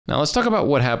Now let's talk about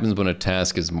what happens when a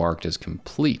task is marked as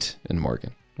complete in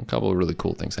Morgen. A couple of really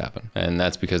cool things happen. And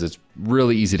that's because it's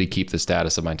really easy to keep the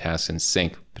status of my tasks in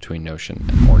sync between Notion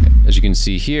and Morgen. As you can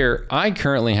see here, I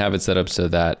currently have it set up so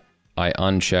that I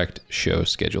unchecked show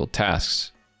scheduled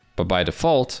tasks. But by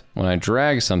default, when I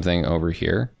drag something over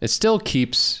here, it still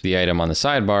keeps the item on the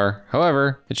sidebar.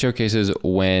 However, it showcases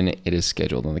when it is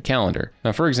scheduled on the calendar.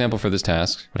 Now, for example, for this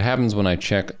task, what happens when I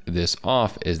check this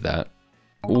off is that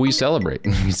we celebrate.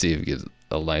 You can see it gives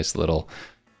a nice little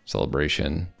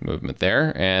celebration movement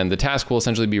there. And the task will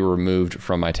essentially be removed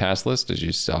from my task list. As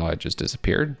you saw, it just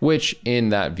disappeared, which in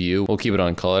that view will keep it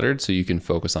uncluttered so you can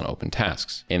focus on open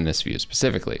tasks in this view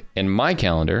specifically. In my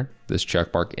calendar, this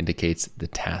check mark indicates the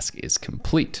task is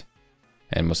complete.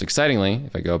 And most excitingly,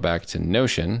 if I go back to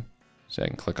Notion, so I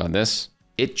can click on this,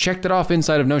 it checked it off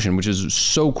inside of Notion, which is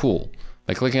so cool.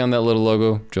 By clicking on that little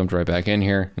logo, jumped right back in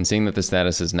here and seeing that the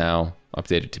status is now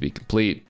updated to be complete.